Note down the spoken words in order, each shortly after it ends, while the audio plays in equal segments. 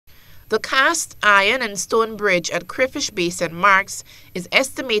The cast iron and stone bridge at Crayfish Bay, St. Mark's, is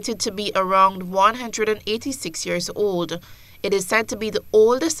estimated to be around 186 years old. It is said to be the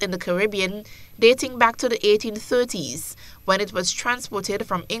oldest in the Caribbean, dating back to the 1830s, when it was transported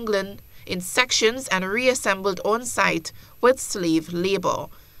from England in sections and reassembled on site with slave labor.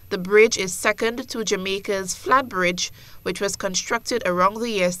 The bridge is second to Jamaica's Flat Bridge, which was constructed around the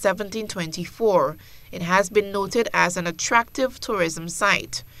year 1724. It has been noted as an attractive tourism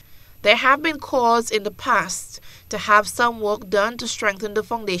site. There have been calls in the past to have some work done to strengthen the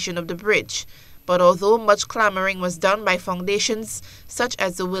foundation of the bridge, but although much clamoring was done by foundations such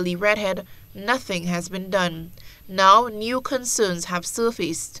as the Willie Redhead, nothing has been done. Now new concerns have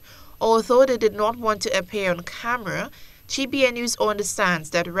surfaced. Although they did not want to appear on camera, GBN News understands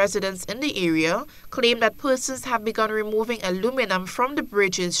that residents in the area claim that persons have begun removing aluminum from the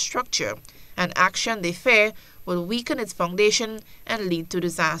bridge's structure, an action they fear will weaken its foundation and lead to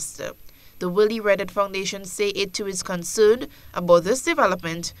disaster. The Willie Redhead Foundation say it too is concerned about this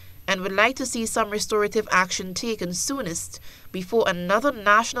development and would like to see some restorative action taken soonest before another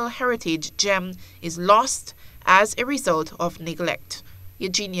national heritage gem is lost as a result of neglect.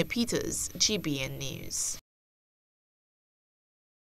 Eugenia Peters, GBN News.